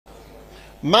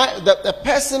The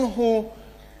person who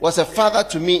was a father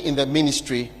to me in the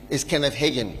ministry is Kenneth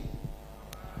Hagin.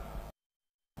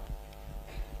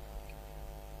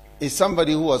 Is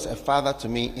somebody who was a father to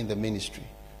me in the ministry.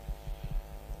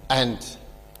 And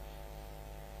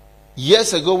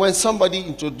years ago, when somebody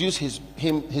introduced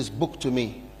his book to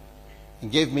me, he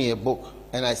gave me a book,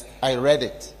 and I read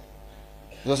it.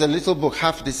 It was a little book,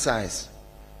 half this size.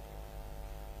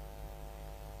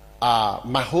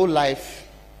 My whole life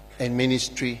and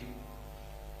ministry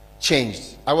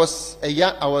changed. I was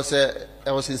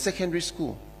in secondary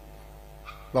school,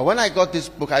 but when I got this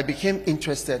book, I became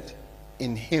interested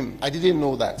in him. I didn't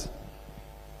know that.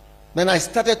 Then I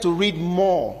started to read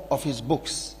more of his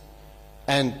books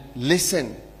and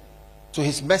listen to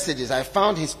his messages. I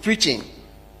found his preaching.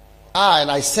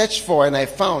 And I searched for and I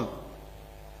found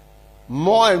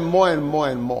more and more and more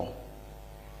and more.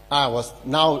 I was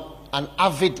now an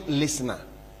avid listener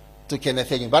to Kenneth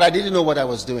Hagin, but I didn't know what I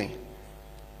was doing.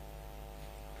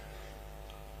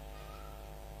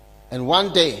 And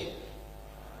one day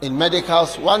in medical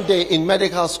school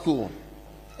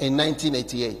in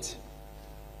 1988,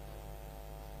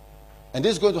 and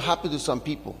this is going to happen to some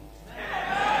people.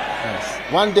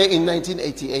 Yes. One day in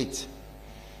 1988,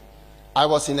 I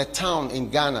was in a town in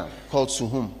Ghana called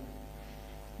Suhum,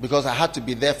 because I had to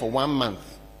be there for 1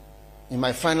 month in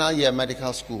my final year of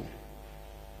medical school.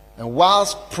 And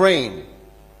whilst praying,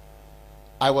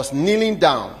 I was kneeling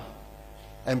down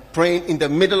and praying in the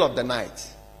middle of the night.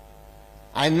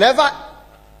 I never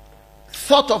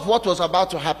thought of what was about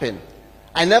to happen.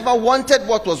 I never wanted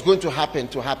what was going to happen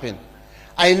to happen.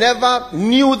 I never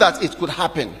knew that it could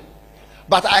happen.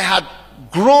 But I had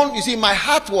grown. You see, my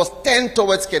heart was turned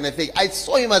towards Kenneth Hagin. I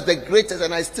saw him as the greatest,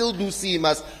 and I still do see him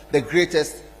as the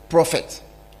greatest prophet.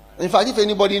 In fact, if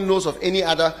anybody knows of any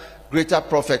other greater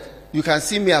prophet, you can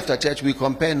see me after church. We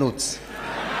compare notes.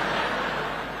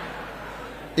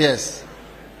 Yes.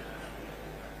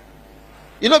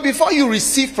 You know, before you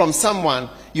receive from someone,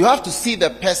 you have to see the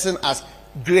person as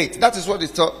great. That is what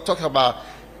it's talking about,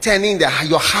 turning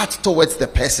your heart towards the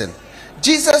person.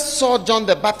 Jesus saw John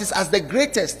the Baptist as the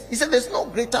greatest. He said there's no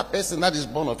greater person that is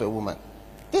born of a woman.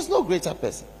 There's no greater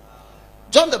person.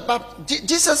 John the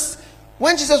Baptist,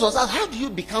 when Jesus was asked, how do you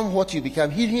become what you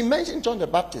become? He mentioned John the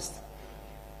Baptist.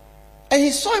 And he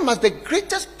saw him as the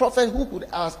greatest prophet who could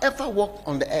have ever walked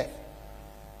on the earth.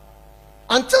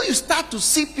 Until you start to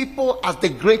see people as the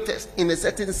greatest in a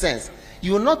certain sense,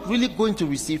 you're not really going to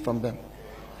receive from them.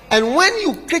 And when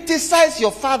you criticize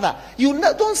your father, you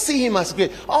don't see him as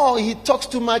great. Oh, he talks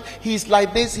too much. He's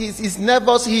like this. He's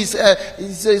nervous. He's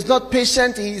not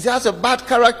patient. He has a bad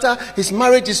character. His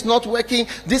marriage is not working.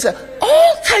 These are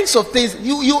all kinds of things.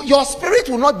 Your spirit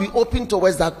will not be open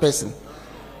towards that person.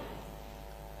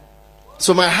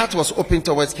 So my heart was open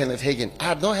towards Kenneth Hagin. I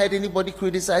had not heard anybody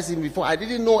criticize him before. I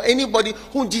didn't know anybody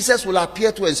whom Jesus will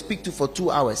appear to and speak to for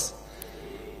 2 hours.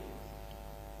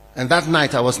 And that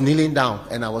night I was kneeling down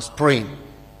and I was praying.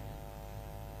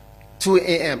 2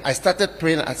 a.m. I started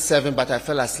praying at 7, but I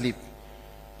fell asleep.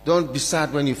 Don't be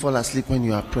sad when you fall asleep when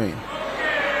you are praying.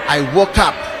 I woke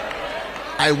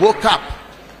up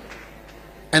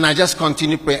and I just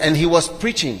continued praying. And he was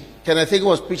preaching. Kenneth Hagin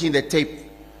was preaching the tape.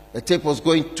 The tape was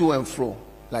going to and fro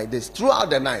like this throughout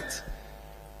the night.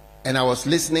 And I was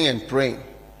listening and praying.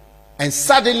 And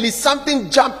suddenly something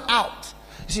jumped out.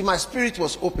 You see, my spirit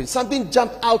was open. Something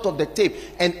jumped out of the tape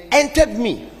and entered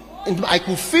me. And I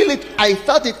could feel it. I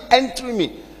felt it entering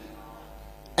me.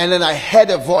 And then I heard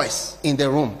a voice in the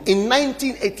room in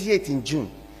 1988 in June.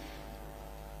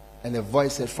 And the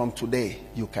voice said, from today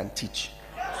you can teach.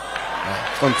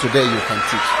 From today you can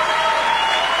teach.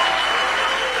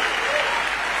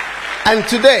 And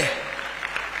today,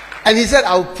 and he said,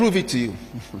 I'll prove it to you.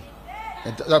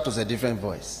 And that was a different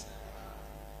voice.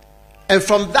 And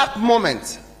from that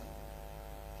moment,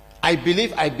 I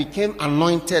believe I became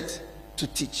anointed to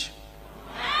teach.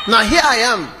 Now here I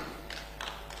am,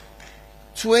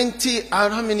 20,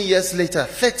 how many years later?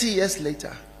 30 years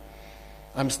later.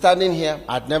 I'm standing here.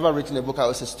 I'd never written a book. I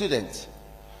was a student.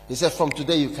 He said, from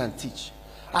today you can teach.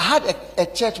 I had a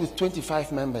church with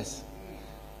 25 members.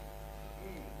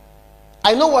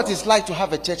 I know what it's like to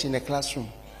have a church in a classroom.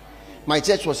 My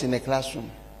church was in a classroom.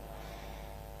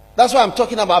 That's why I'm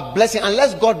talking about blessing.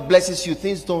 Unless God blesses you,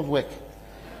 things don't work.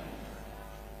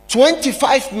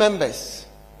 25 members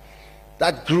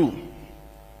that grew.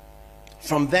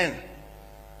 From then,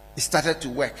 it started to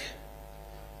work.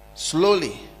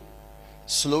 Slowly,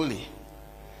 slowly,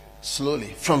 slowly.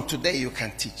 From today you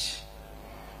can teach.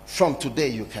 From today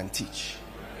you can teach.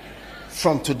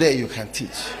 From today you can teach.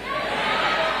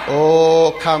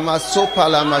 Oh, kama sopa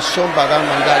la mashomba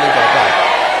ramandali baba.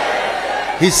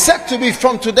 He said to me,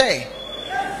 from today,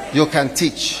 you can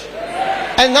teach.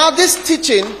 And now this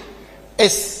teaching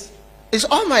is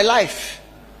all my life.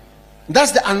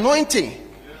 That's the anointing.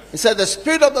 He said, the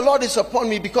Spirit of the Lord is upon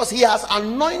me because he has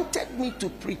anointed me to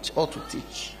preach or to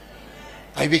teach.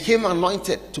 I became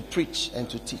anointed to preach and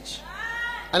to teach.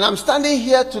 And I'm standing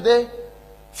here today,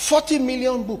 40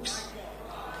 million books.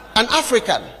 An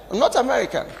African. I'm not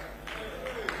American.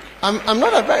 I'm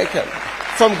not American.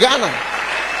 From Ghana.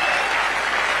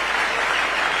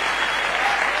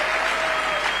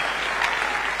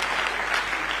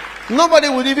 Nobody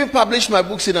would even publish my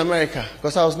books in America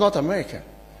because I was not American.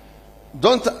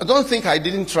 Don't think I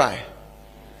didn't try.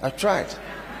 I tried.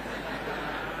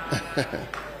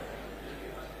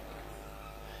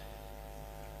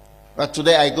 But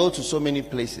today I go to so many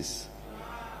places.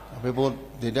 People,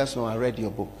 they just know I read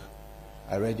your book.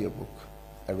 I read your book.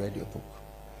 I read your book.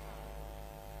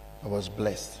 I was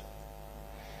blessed.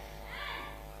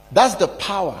 That's the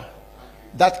power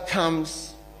that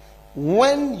comes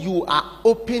when you are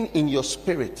open in your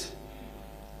spirit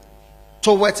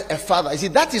towards a father. You see,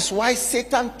 that is why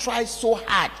Satan tries so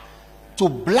hard to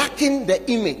blacken the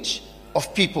image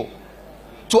of people,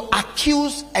 to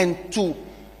accuse and to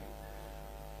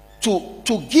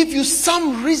give you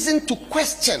some reason to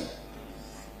question.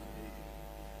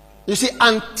 You see,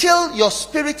 until your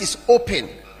spirit is open,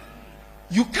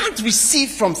 you can't receive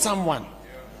from someone.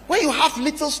 When you have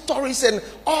little stories and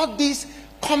all these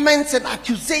comments and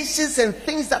accusations and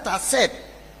things that are said,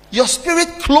 your spirit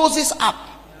closes up.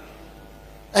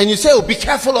 And you say, oh, be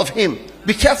careful of him.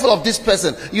 Be careful of this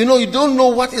person. You know, you don't know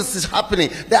what is happening.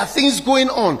 There are things going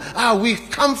on. We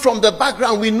come from the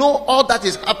background. We know all that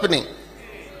is happening.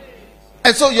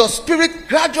 And so your spirit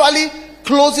gradually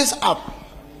closes up.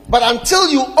 But until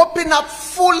you open up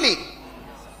fully,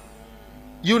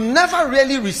 you never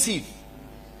really receive.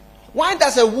 Why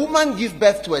does a woman give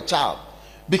birth to a child?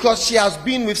 Because she has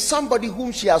been with somebody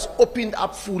whom she has opened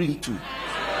up fully to.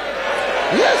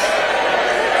 Yes.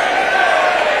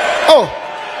 Oh,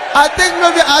 I think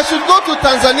maybe I should go to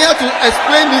Tanzania to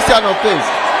explain this kind of things.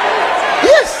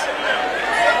 Yes.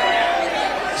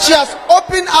 She has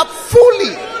opened up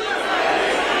fully.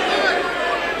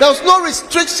 There's no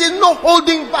restriction, no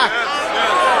holding back,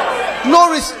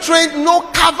 no restraint, no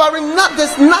covering,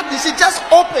 there's nothing. She just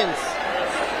opens.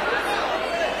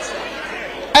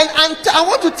 And I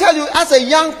want to tell you, as a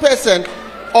young person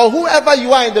or whoever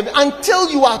you are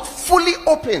until you are fully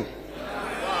open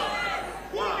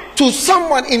to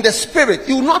someone in the spirit,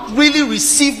 you will not really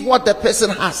receive what the person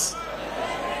has.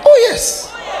 Oh yes.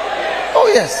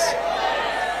 Oh yes.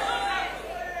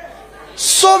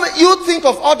 So you think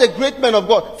of all the great men of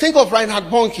God. Think of Reinhard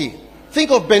Bonnke. Think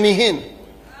of Benny Hinn.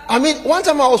 I mean, one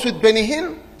time I was with Benny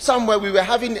Hinn somewhere. We were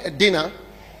having a dinner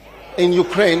in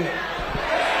Ukraine.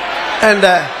 And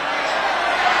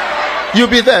you'll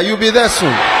be there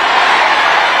soon.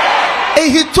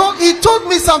 And he told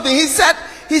me something. He said,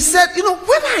 you know,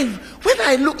 when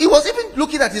I look, he was even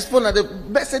looking at his phone and the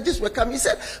messages were coming. He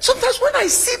said, sometimes when I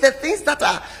see the things that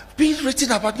are being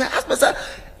written about me, I ask myself,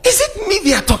 is it me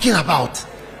they are talking about?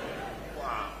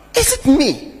 Is it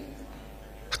me?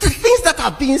 The things that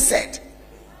are being said,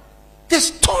 the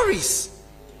stories,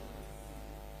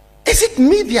 is it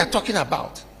me they are talking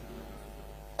about?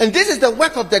 And this is the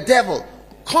work of the devil,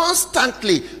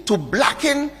 constantly to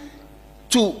blacken,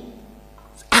 to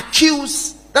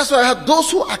accuse. That's why I have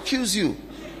those who accuse you,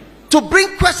 to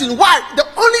bring question. Why? The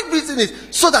only reason is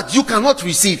so that you cannot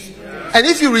receive. And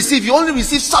if you receive, you only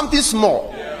receive something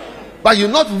small, but you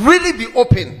not really be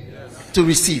open to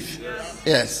receive.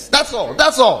 Yes, that's all.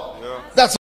 That's all. That's all.